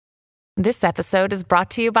This episode is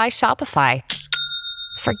brought to you by Shopify.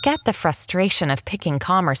 Forget the frustration of picking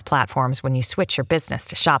commerce platforms when you switch your business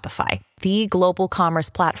to Shopify, the global commerce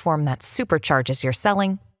platform that supercharges your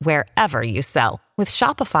selling wherever you sell. With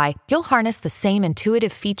Shopify, you'll harness the same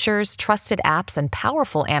intuitive features, trusted apps, and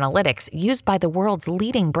powerful analytics used by the world's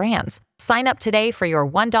leading brands. Sign up today for your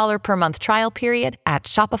 $1 per month trial period at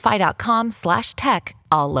shopify.com/tech,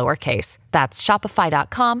 all lowercase. That's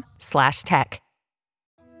shopify.com/tech.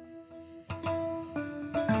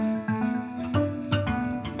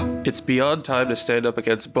 It's beyond time to stand up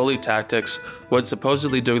against bully tactics when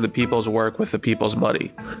supposedly doing the people's work with the people's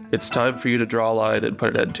money. It's time for you to draw a line and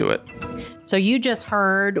put an end to it. So you just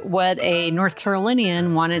heard what a North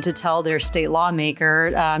Carolinian wanted to tell their state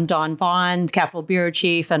lawmaker, Dawn Bond, Capitol Bureau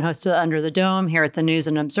Chief and host of Under the Dome here at the News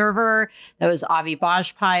and Observer. That was Avi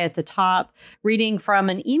Bajpai at the top, reading from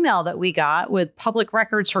an email that we got with public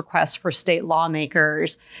records requests for state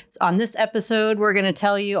lawmakers. On this episode, we're going to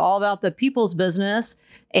tell you all about the people's business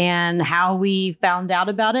and how we found out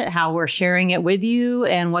about it, how we're sharing it with you,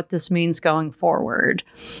 and what this means going forward.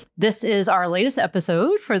 This is our latest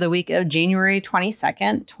episode for the week of January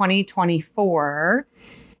 22nd, 2024.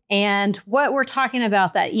 And what we're talking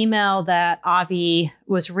about, that email that Avi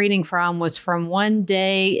was reading from, was from one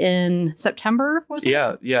day in September, was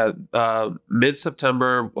it? Yeah.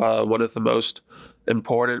 Mid-September, one of the most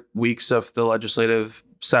important weeks of the legislative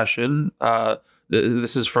session.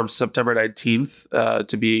 This is from September 19th,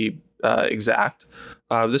 to be exact.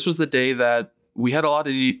 This was the day that we had a lot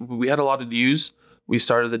of news. We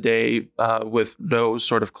started the day with no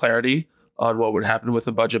sort of clarity on what would happen with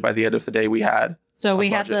the budget by the end of the day. We had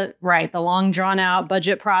the long drawn out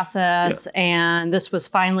budget process, and this was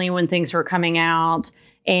finally when things were coming out.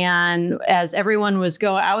 And as everyone was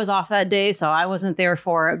going, I was off that day, so I wasn't there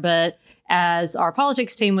for it. But as our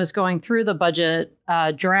politics team was going through the budget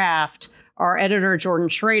draft, our editor, Jordan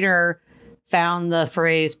Schrader, found the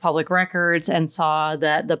phrase public records and saw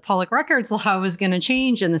that the public records law was going to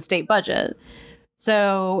change in the state budget.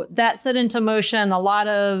 So that set into motion a lot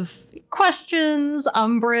of questions,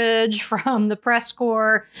 umbrage from the press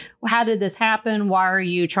corps. How did this happen? Why are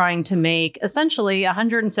you trying to make essentially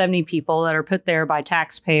 170 people that are put there by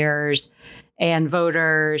taxpayers and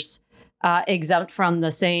voters exempt from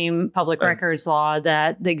the same public records law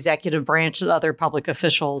that the executive branch and other public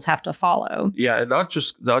officials have to follow? Yeah, and not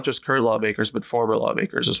just current lawmakers, but former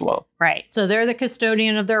lawmakers as well. Right. So they're the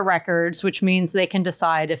custodian of their records, which means they can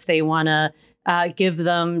decide if they want to give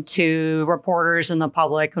them to reporters and the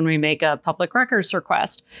public when we make a public records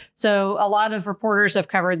request. So a lot of reporters have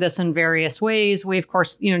covered this in various ways. We, of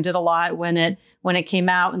course, did a lot when it came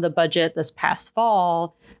out in the budget this past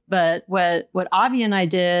fall. But what Avi and I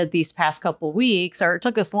did these past couple weeks, or it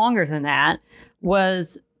took us longer than that,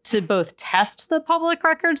 was to both test the public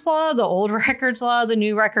records law, the old records law, the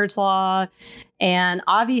new records law. And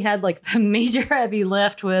Avi had like the major heavy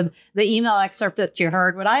lift with the email excerpt that you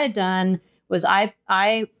heard. What I had done was I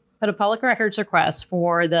put a public records request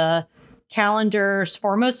for the calendars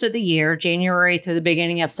for most of the year, January through the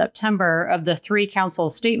beginning of September, of the 3 council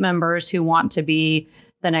state members who want to be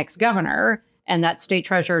the next governor. And that's State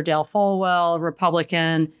Treasurer Dale Folwell,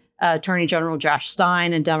 Republican, Attorney General Josh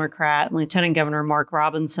Stein, a Democrat, and Lieutenant Governor Mark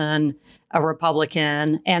Robinson, a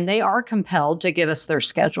Republican. And they are compelled to give us their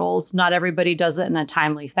schedules. Not everybody does it in a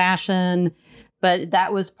timely fashion. But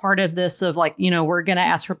that was part of this of we're going to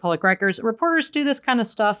ask for public records. Reporters do this kind of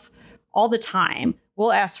stuff all the time.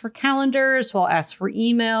 We'll ask for calendars. We'll ask for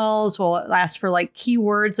emails. We'll ask for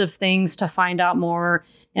keywords of things to find out more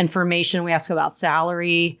information. We ask about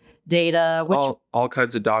salary data, which all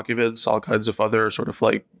kinds of documents, all kinds of other sort of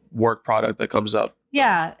work product that comes up.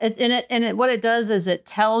 Yeah. What it does is it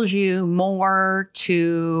tells you more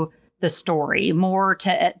to the story, more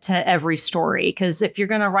to every story. Because if you're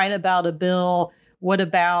going to write about a bill, what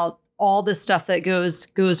about all the stuff that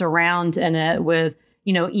goes around in it with,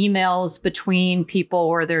 emails between people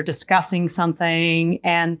where they're discussing something.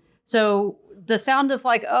 And so the sound of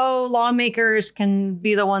lawmakers can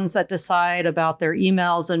be the ones that decide about their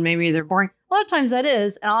emails and maybe they're boring. A lot of times that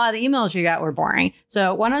is, and a lot of the emails you got were boring.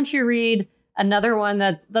 So why don't you read another one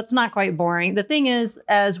that's not quite boring? The thing is,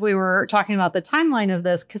 as we were talking about the timeline of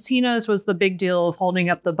this, casinos was the big deal of holding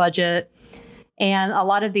up the budget. And a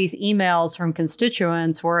lot of these emails from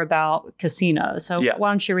constituents were about casinos. So Why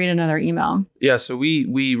don't you read another email? Yeah, so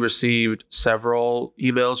we received several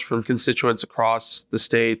emails from constituents across the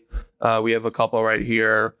state. We have a couple right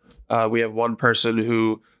here. We have one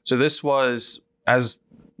person so this was, as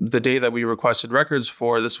the day that we requested records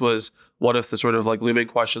for, this was one of the sort of like looming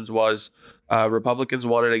questions was Republicans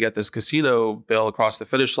wanted to get this casino bill across the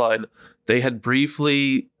finish line. They had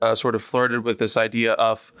briefly sort of flirted with this idea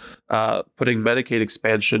of putting Medicaid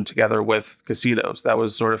expansion together with casinos. That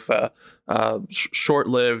was sort of a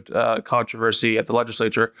short-lived controversy at the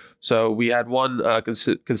legislature. So we had one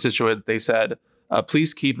constituent, they said,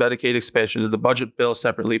 please keep Medicaid expansion in the budget bill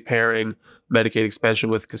separately. Pairing Medicaid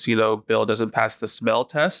expansion with casino bill doesn't pass the smell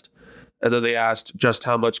test. And then they asked, just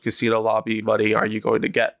how much casino lobby money are you going to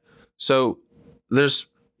get? So there's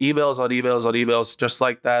emails on emails on emails just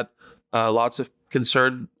like that. Lots of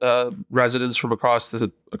concerned residents from across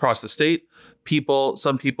the state.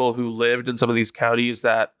 Some people who lived in some of these counties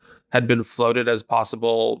that had been floated as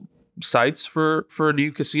possible sites for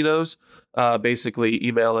new casinos, basically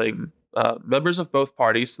emailing members of both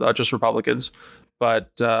parties, not just Republicans,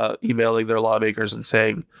 but emailing their lawmakers and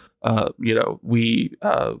saying,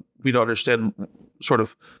 we don't understand sort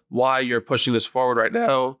of why you're pushing this forward right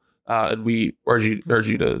now, and we urge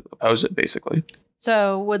you to oppose it, basically.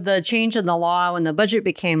 So with the change in the law, when the budget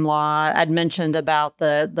became law, I'd mentioned about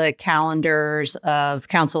the calendars of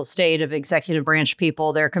Council of State, of executive branch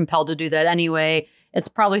people. They're compelled to do that anyway. It's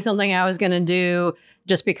probably something I was going to do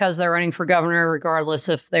just because they're running for governor, regardless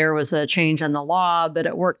if there was a change in the law. But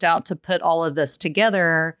it worked out to put all of this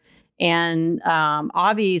together. And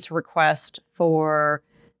Avi's request for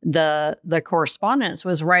the correspondence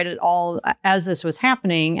was right at all as this was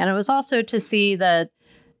happening. And it was also to see that,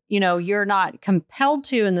 you're not compelled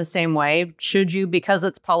to in the same way, should you, because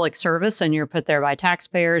it's public service and you're put there by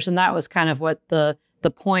taxpayers. And that was kind of what the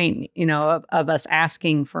point, of us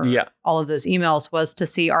asking for all of those emails was to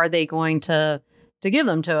see, are they going to give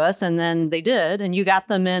them to us? And then they did. And you got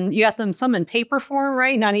them some in paper form,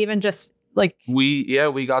 right? Not even just like.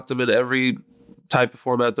 We got them in every type of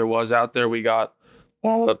format there was out there. We got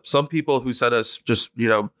some people who sent us just,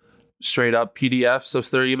 straight up PDFs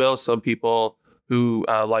of their emails. Some people who,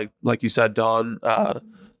 like you said, Dawn,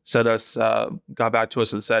 sent us, got back to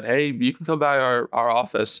us and said, hey, you can come by our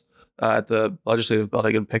office at the legislative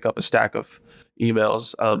building and pick up a stack of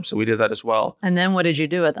emails. So we did that as well. And then what did you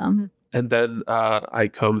do with them? And then I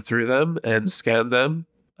combed through them and scanned them,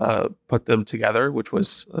 put them together, which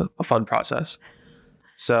was a fun process.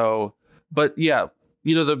 So, but yeah,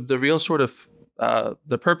 the real sort of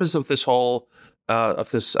the purpose of this whole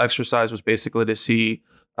of this exercise was basically to see,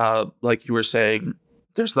 like you were saying,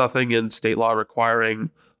 there's nothing in state law requiring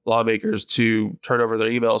lawmakers to turn over their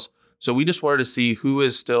emails. So we just wanted to see who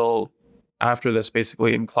is still, after this,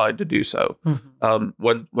 basically inclined to do so.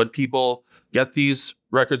 Mm-hmm. When people get these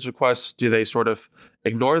records requests, do they sort of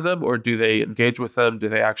ignore them, or do they engage with them? Do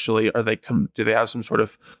they have some sort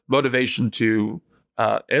of motivation to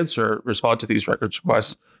respond to these records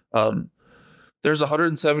requests? There's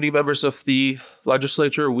 170 members of the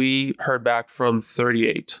legislature. We heard back from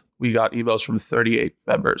 38. We got emails from 38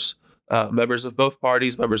 members, members of both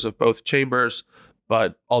parties, members of both chambers.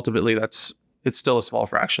 But ultimately, it's still a small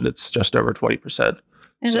fraction. It's just over 20%.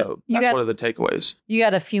 And so that's one of the takeaways. You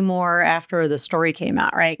got a few more after the story came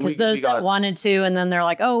out, right? Because those that wanted to, and then they're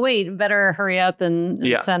like, oh, wait, better hurry up and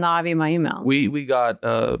send Avi my emails. We got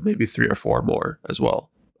maybe 3 or 4 more as well.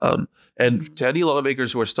 And to any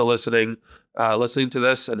lawmakers who are still listening to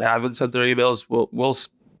this and haven't sent their emails,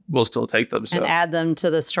 we'll still take them. So. And add them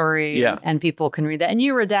to the story, and people can read that. And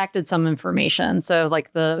you redacted some information. So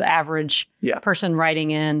like the average person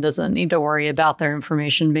writing in doesn't need to worry about their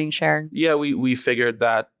information being shared. Yeah, we figured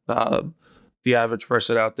that the average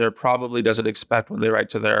person out there probably doesn't expect when they write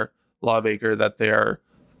to their lawmaker that their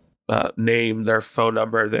name, their phone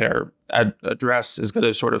number, their address is going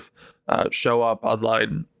to sort of show up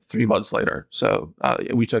online 3 months later. So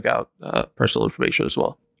we took out personal information as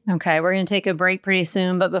well. Okay, we're going to take a break pretty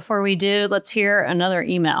soon. But before we do, let's hear another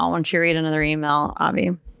email. Why don't you read another email,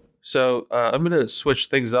 Avi? So I'm going to switch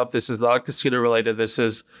things up. This is not casino related. This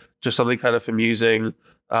is just something kind of amusing.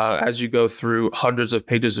 As you go through hundreds of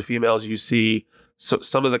pages of emails, you see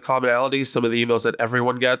some of the commonalities, some of the emails that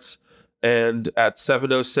everyone gets. And at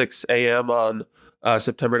 7:06 a.m. on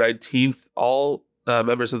September 19th, all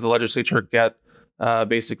members of the legislature get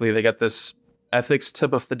they get this ethics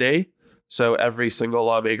tip of the day. So every single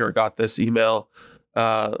lawmaker got this email,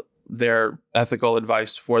 their ethical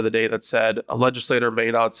advice for the day that said, a legislator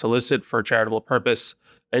may not solicit for charitable purpose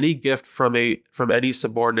any gift from any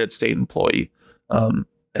subordinate state employee. And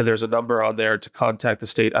there's a number on there to contact the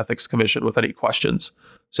State Ethics Commission with any questions.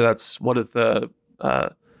 So that's one of the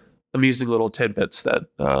amusing little tidbits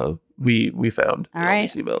that we found in all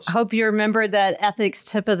these emails. I hope you remember that ethics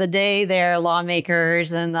tip of the day there,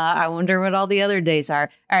 lawmakers, and I wonder what all the other days are.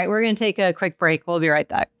 All right, we're going to take a quick break. We'll be right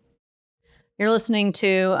back. You're listening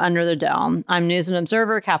to Under the Dome. I'm News and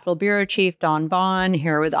Observer Capitol Bureau Chief Dawn Vaughn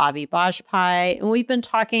here with Avi Bajpai. And we've been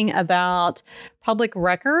talking about public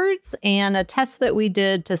records and a test that we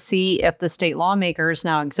did to see if the state lawmakers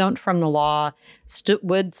now exempt from the law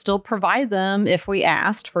would still provide them if we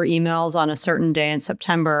asked for emails on a certain day in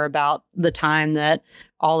September about the time that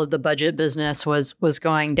all of the budget business was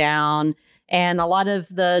going down. And a lot of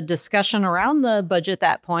the discussion around the budget at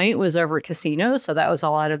that point was over casinos. So that was a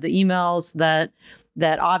lot of the emails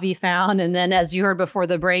that Avi found. And then, as you heard before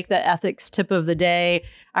the break, the ethics tip of the day,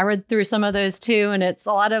 I read through some of those too. And it's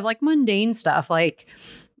a lot of like mundane stuff. Like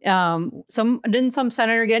some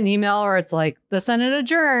senator get an email where it's like the Senate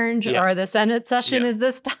adjourned or the Senate session is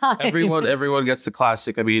this time. Everyone gets the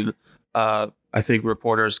classic. I mean, I think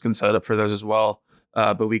reporters can sign up for those as well.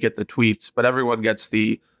 But we get the tweets. But everyone gets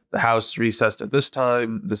the House recessed at this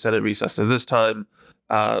time, the Senate recessed at this time.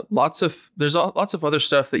 There's lots of other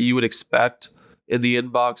stuff that you would expect in the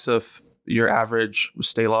inbox of your average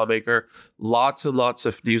state lawmaker. Lots and lots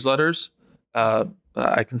of newsletters.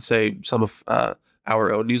 I can say some of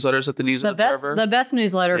our own newsletters at the News and Observer. The best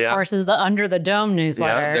newsletter, of course, is the Under the Dome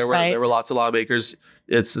newsletter. Yeah, there were lots of lawmakers.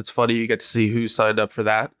 It's funny, you get to see who signed up for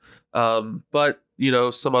that. But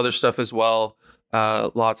some other stuff as well.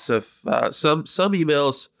 Lots of some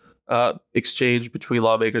emails exchange between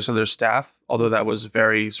lawmakers and their staff, although that was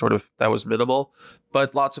minimal.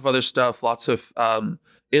 But lots of other stuff, lots of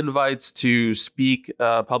invites to speak,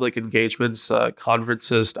 public engagements,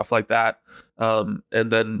 conferences, stuff like that. And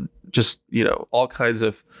then just, all kinds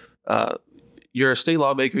of, you're a state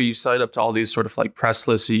lawmaker, you sign up to all these sort of like press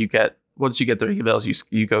lists. So once you get their emails,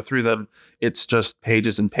 you go through them. It's just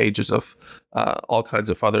pages and pages of all kinds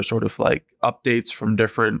of other sort of like updates from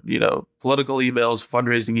different, political emails,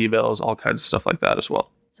 fundraising emails, all kinds of stuff like that as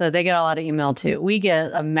well. So they get a lot of email too. We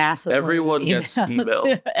get a massive. Everyone gets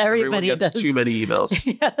email. Everybody gets does. Too many emails.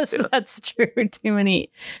 Yes, that's true. Too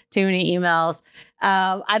many emails.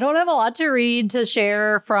 I don't have a lot to read to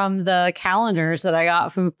share from the calendars that I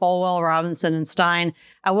got from Folwell, Robinson, and Stein.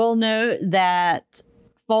 I will note that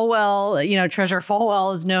Folwell, Treasurer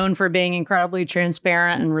Folwell is known for being incredibly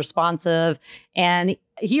transparent and responsive. And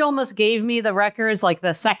he almost gave me the records like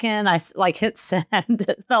the second I hit send.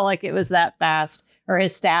 It felt like it was that fast. Or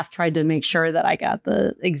his staff tried to make sure that I got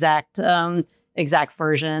the exact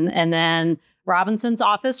version. And then Robinson's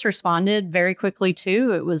office responded very quickly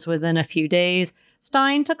too. It was within a few days.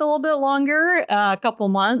 Stein took a little bit longer, a couple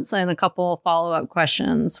months and a couple follow-up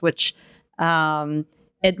questions, which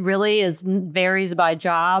it really varies by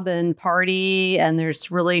job and party. And there's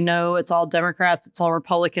really it's all Democrats, it's all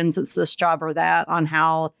Republicans, it's this job or that on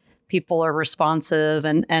how people are responsive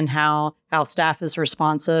and how staff is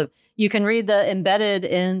responsive. You can read the embedded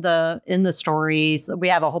in the stories. We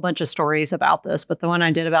have a whole bunch of stories about this, but the one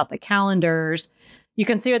I did about the calendars, you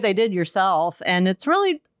can see what they did yourself. And it's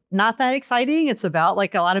really not that exciting. It's about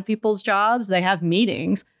like a lot of people's jobs. They have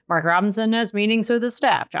meetings. Mark Robinson has meetings with his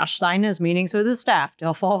staff. Josh Stein has meetings with his staff.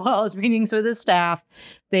 Dale Folwell has meetings with his staff.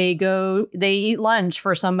 They eat lunch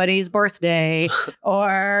for somebody's birthday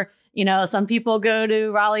or some people go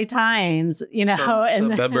to Raleigh Times, some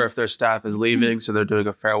member of their staff is leaving, so they're doing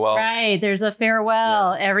a farewell. Right. There's a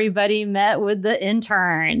farewell. Yeah. Everybody met with the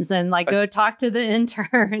interns and go talk to the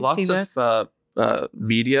interns. Lots of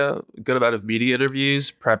media, good amount of media interviews,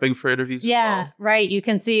 prepping for interviews. Yeah, as well. Right. You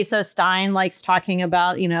can see. So Stein likes talking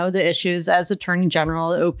about, the issues as Attorney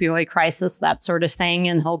General, the opioid crisis, that sort of thing.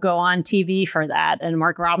 And he'll go on TV for that. And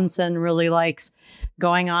Mark Robinson really likes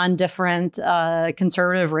going on different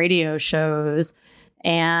conservative radio shows.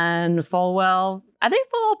 And Folwell, I think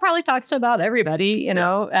Folwell probably talks to about everybody,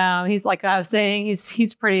 he's like I was saying,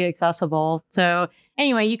 he's pretty accessible. So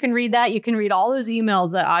anyway, you can read that. You can read all those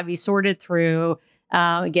emails that Avi sorted through,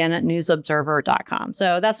 again, at newsobserver.com.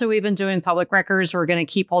 So that's what we've been doing. Public records, we're going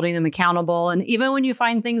to keep holding them accountable. And even when you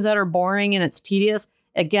find things that are boring and it's tedious,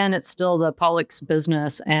 again, it's still the public's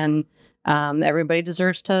business. And everybody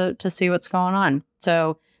deserves to see what's going on.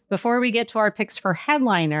 So before we get to our picks for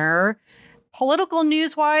headliner, political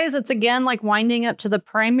news wise, it's again like winding up to the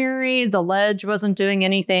primary. The Ledge wasn't doing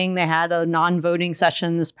anything. They had a non-voting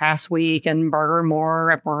session this past week and Burger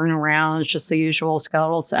Moore weren't around. It's just the usual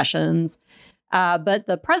skeletal sessions. But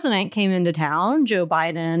the president came into town, Joe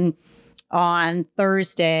Biden, on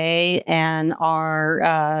Thursday, and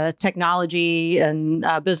our technology and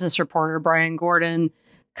business reporter, Brian Gordon,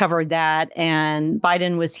 covered that. And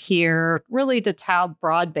Biden was here really to tout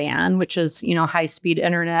broadband, which is, high-speed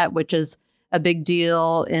internet, which is a big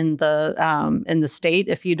deal in the state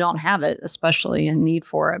if you don't have it, especially in need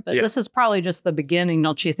for it. But This is probably just the beginning,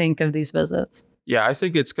 don't you think, of these visits? Yeah, I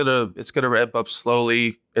think it's gonna ramp up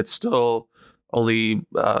slowly. It's still only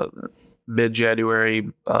mid-January,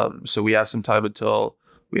 so we have some time until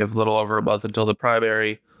we have a little over a month until the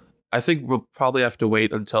primary. I think we'll probably have to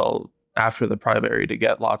wait until after the primary to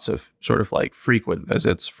get lots of sort of like frequent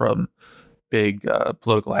visits from big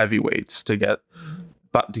political heavyweights to get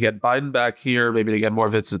Biden back here, maybe to get more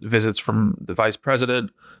visits from the vice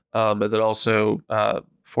president, and then also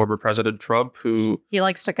former President Trump, who he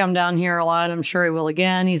likes to come down here a lot. I'm sure he will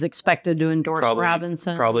again. He's expected to endorse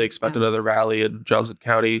Robinson. Probably expect another rally in Johnson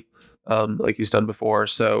County, like he's done before.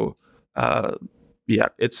 So,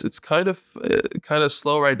 it's kind of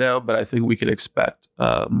slow right now, but I think we can expect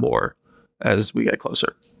more as we get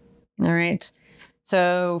closer. All right.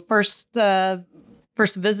 So first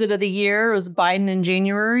visit of the year was Biden in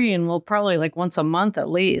January, and we'll probably like once a month at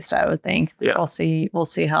least, I would think. Yeah. We'll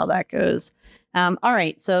see how that goes. All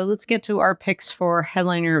right. So let's get to our picks for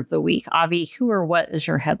headliner of the week. Avi, who or what is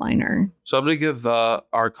your headliner? So I'm going to give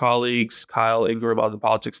our colleagues Kyle Ingram on the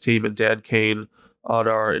politics team and Dan Kane on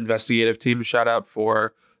our investigative team a shout out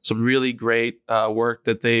for some really great work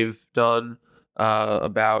that they've done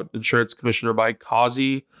about Insurance Commissioner Mike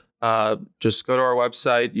Causey. Just go to our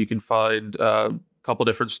website. You can find a couple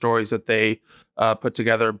different stories that they put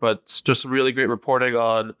together, but just some really great reporting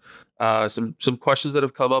on some questions that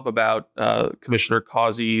have come up about Commissioner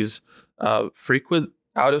Causey's frequent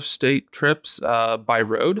out-of-state trips by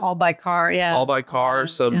road. All by car, yeah. All by car.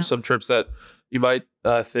 Some trips that you might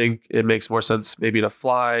think it makes more sense maybe to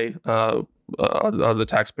fly on the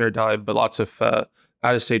taxpayer dime, but lots of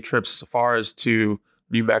out-of-state trips as far as to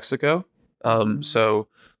New Mexico. So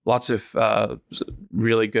lots of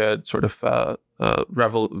really good sort of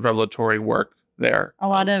revelatory work there. A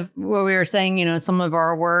lot of what we were saying, some of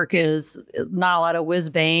our work is not a lot of whiz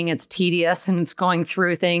bang. It's tedious and it's going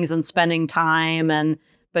through things and spending time,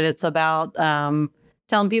 but it's about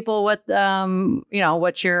telling people what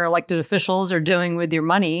your elected officials are doing with your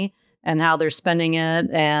money and how they're spending it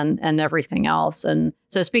and everything else. And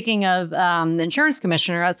so speaking of the insurance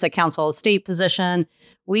commissioner, that's a Council of State position.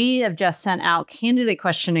 We have just sent out candidate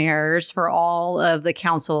questionnaires for all of the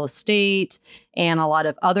Council of State and a lot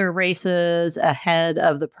of other races ahead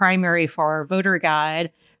of the primary for our voter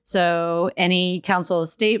guide. So any Council of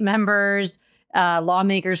State members,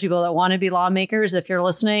 lawmakers, people that want to be lawmakers, if you're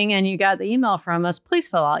listening and you got the email from us, please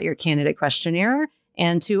fill out your candidate questionnaire.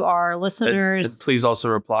 And to our listeners, and please also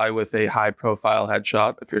reply with a high-profile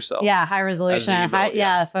headshot of yourself. Yeah, high resolution.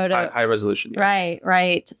 Photo. High resolution. Yeah.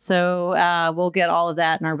 Right. So we'll get all of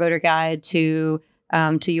that in our voter guide to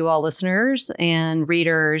you all listeners and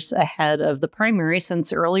readers ahead of the primary,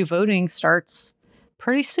 since early voting starts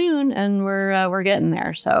pretty soon, and we're getting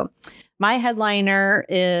there. So my headliner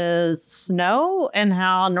is snow and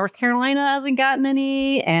how North Carolina hasn't gotten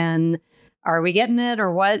any, and are we getting it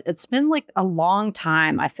or what? It's been like a long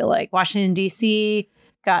time. I feel like Washington, D.C.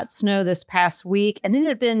 got snow this past week, and it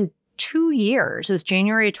had been 2 years. It was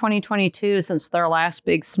January 2022 since their last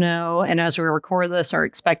big snow. And as we record this, are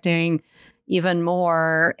expecting even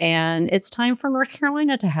more. And it's time for North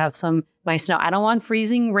Carolina to have some nice snow. I don't want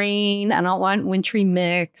freezing rain. I don't want wintry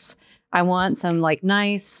mix. I want some like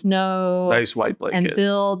nice snow, nice white blanket, and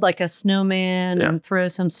build like a snowman and throw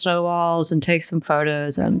some snowballs and take some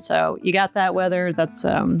photos. And so you got that weather. That's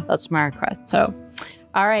my request. So,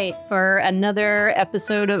 all right, for another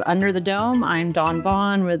episode of Under the Dome, I'm Dawn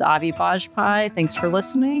Vaughn with Avi Bajpai. Thanks for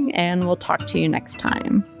listening, and we'll talk to you next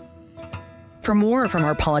time. For more from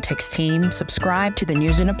our politics team, subscribe to the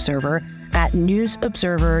News and Observer at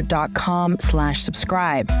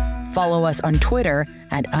newsobserver.com/subscribe. Follow us on Twitter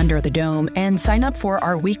at Under the Dome, and sign up for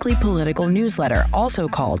our weekly political newsletter, also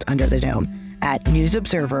called Under the Dome, at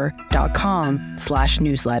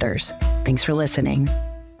newsobserver.com/newsletters. Thanks for listening.